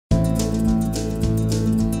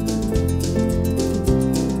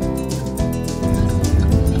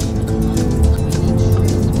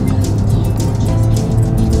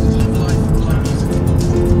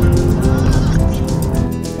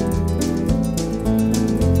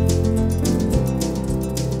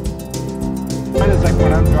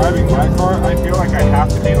I'm driving my car, I feel like I have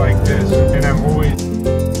to be like this, and I'm always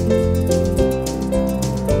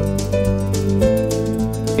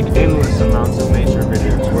endless amounts of nature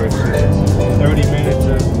videos where it's just 30 minutes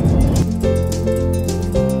of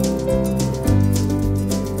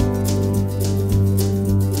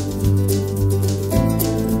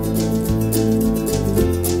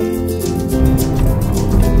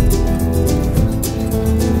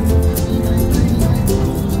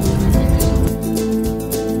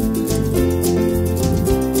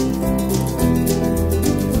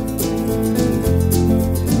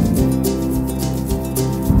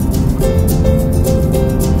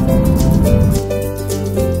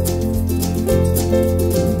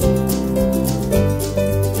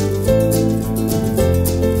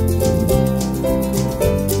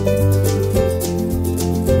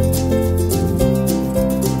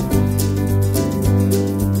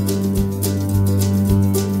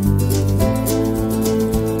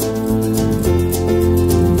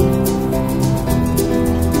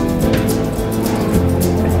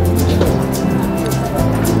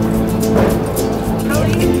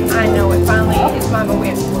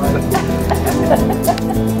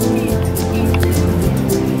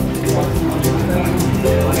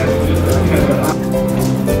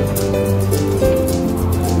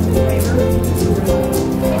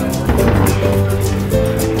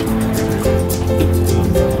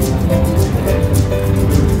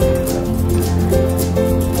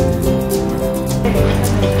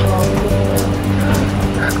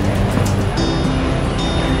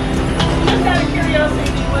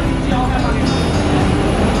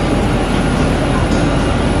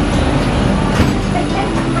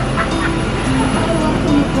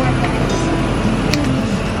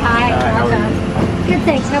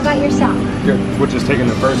Thanks. How about yourself? Good. We're just taking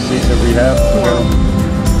the first seat that we have. Yeah.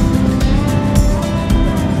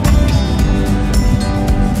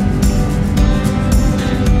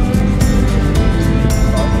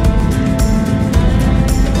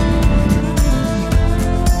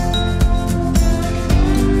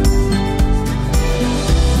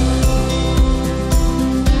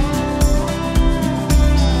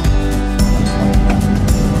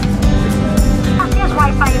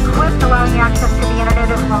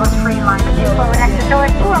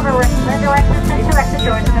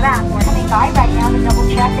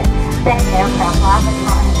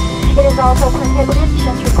 It is also prohibited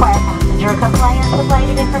since require passenger compliance with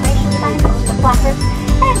lighted information signposts, placards,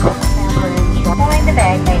 and crew member instructions. Pulling the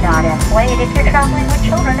bag may not inflate if you're traveling with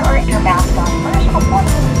children or your mask on first before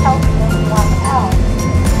you help anyone else.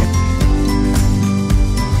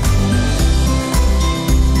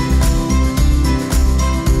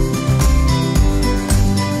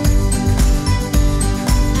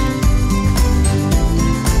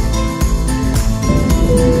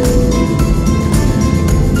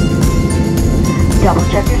 Double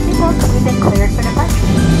check your seatbelts. We've been cleared for departure.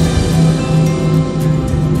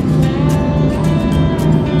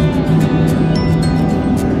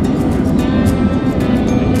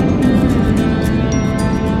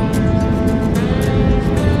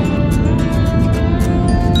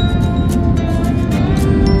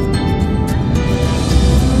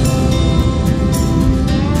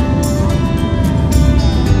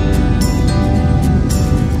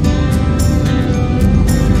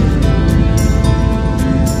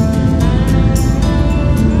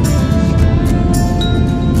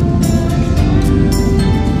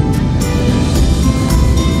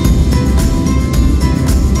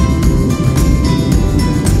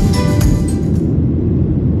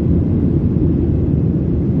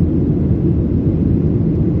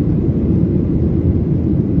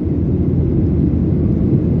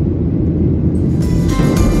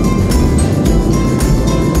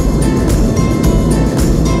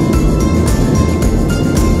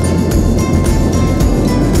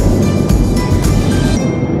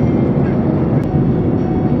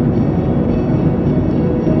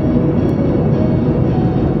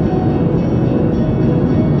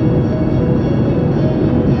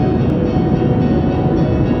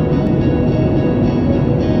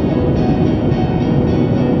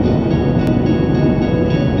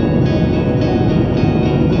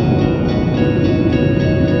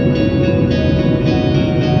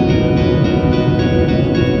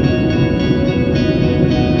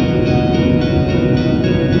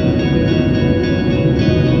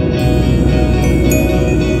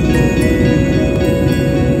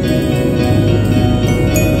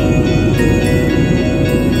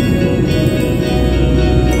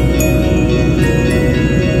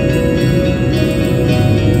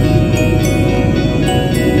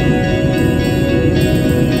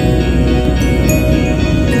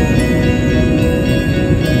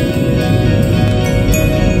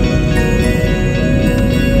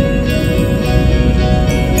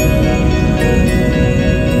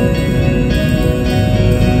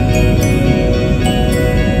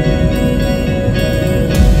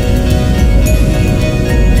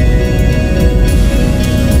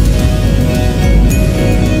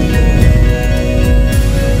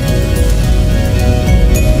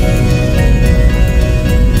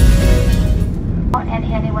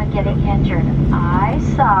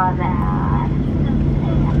 saw that.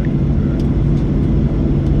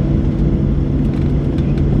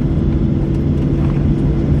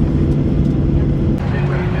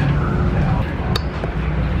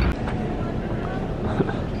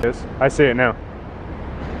 Yes, I see it now.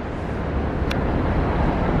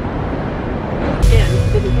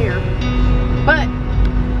 Yeah, didn't hear. But,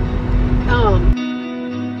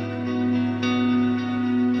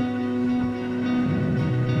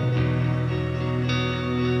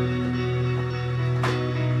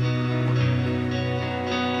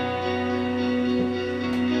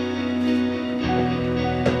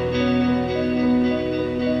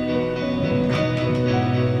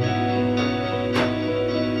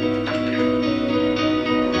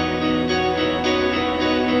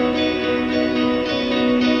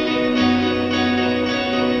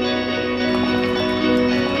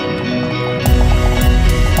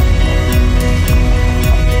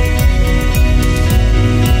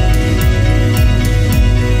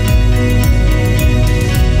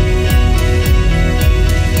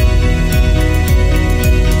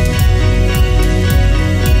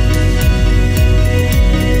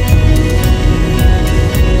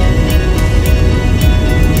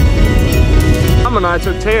 Mom and I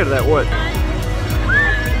took Taya to that what?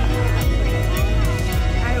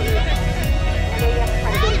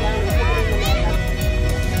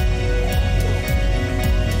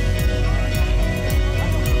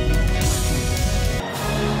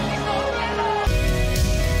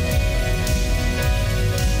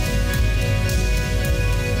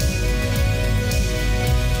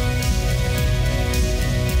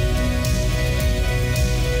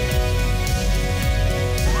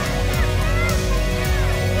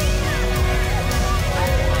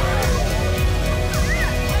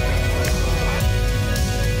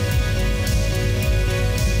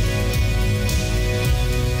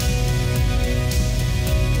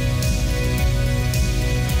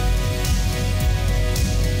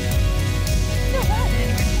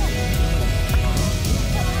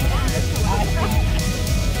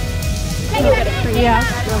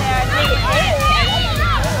 yeah.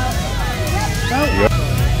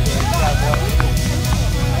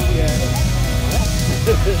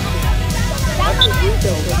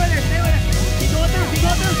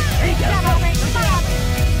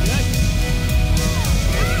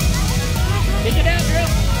 Take it down, girl.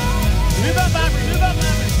 Move up, Aubrey. Move up,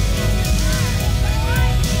 Aubrey.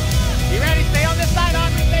 You ready? Stay on this side,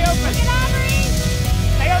 Aubrey. Stay open. Look at Aubrey!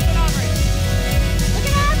 Stay open, Aubrey. Look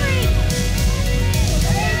at Aubrey!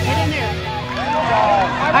 Get in there.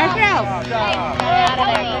 Ourselves.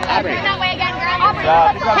 Aubrey. That way again, girl. Aubrey.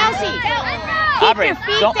 Kelsey. Aubrey, Keep your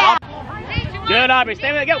feet don't. down. Good, Aubrey.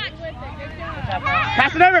 Stay with it. Go.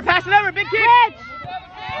 Pass it over. Pass it over. Big kick.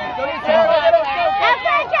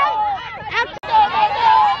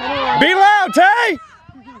 Be loud, Tay!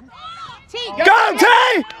 Go,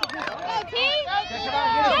 Tay!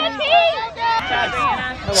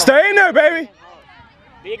 Stay in there, baby.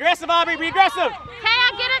 Be aggressive, Aubrey. Be aggressive. Hey,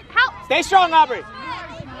 I'll get it. Help. Stay strong, Aubrey.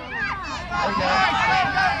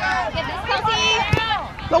 Get this, Kelsey.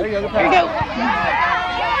 Go. Here you go.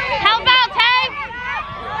 Help out, Tay.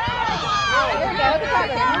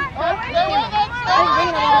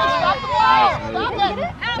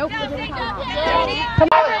 Nope.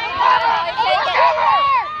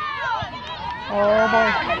 Oh boy.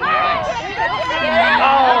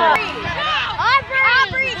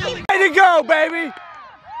 Aubrey. Way to go, baby.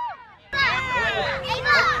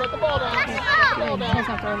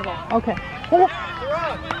 Okay.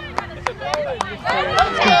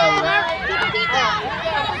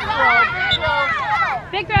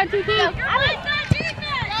 Big throw, TT.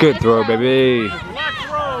 Good throw, baby.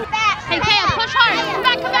 Hey, Taylor, push hard. Come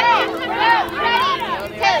back, come back.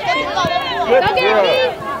 Ready? Taylor, go get it,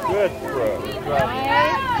 please. Good throw.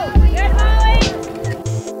 Good, Molly.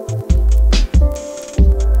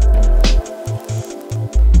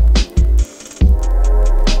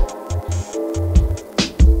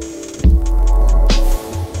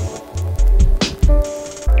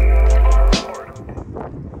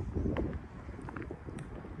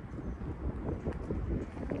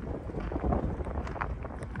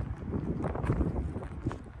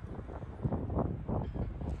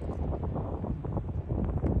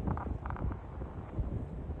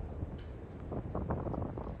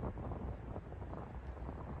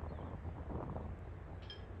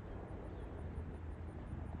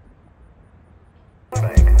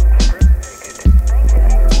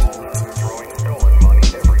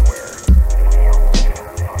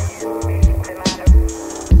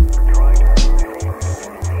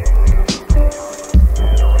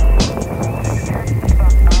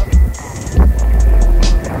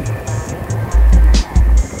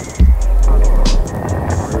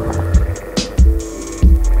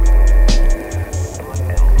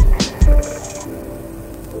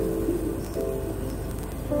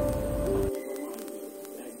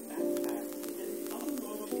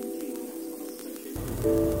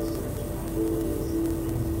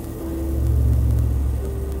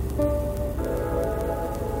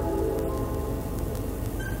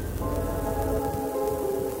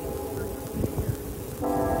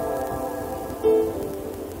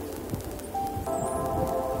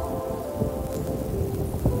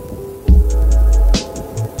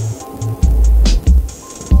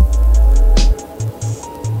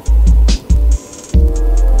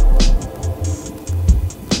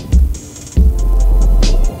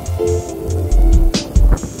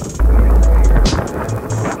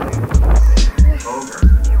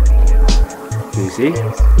 see?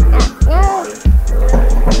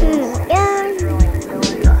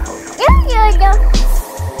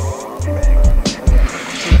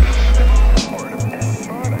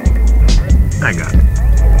 I got it.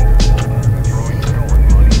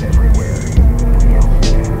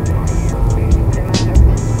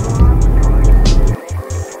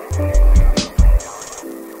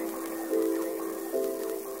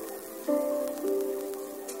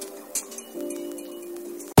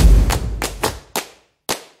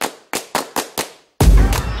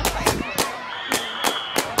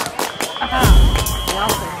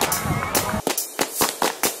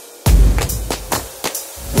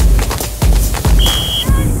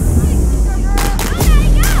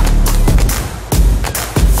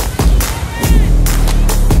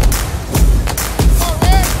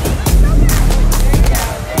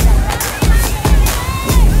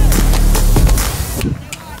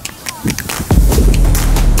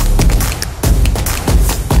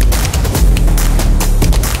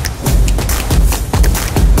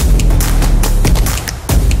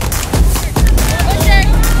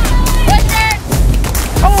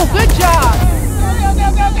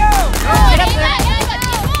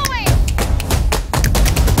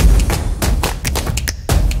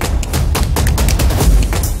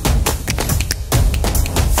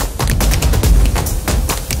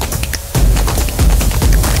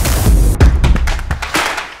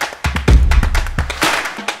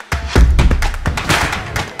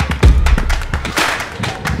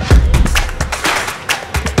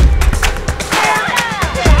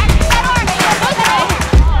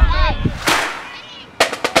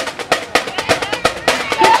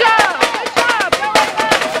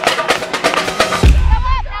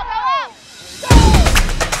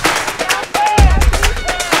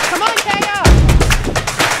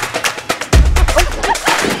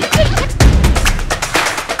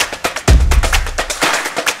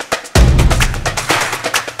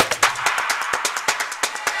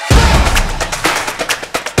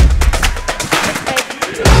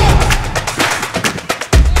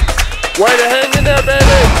 Way to hang in there, baby!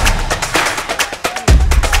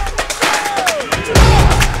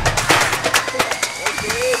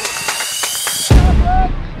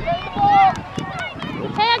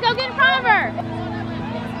 Hey, go get in front of her.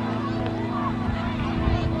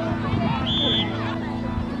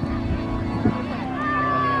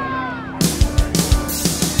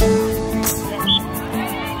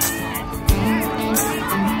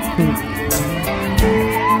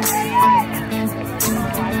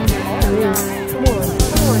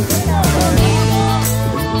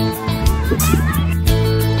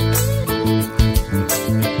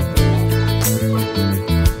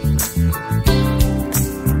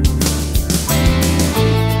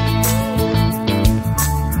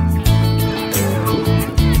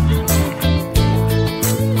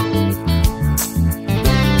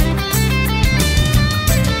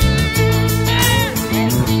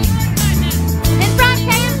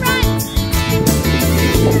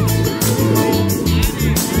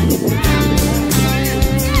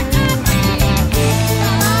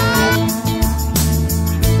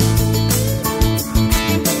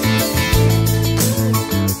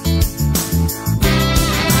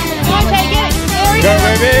 Go,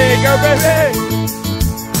 baby! Go, baby!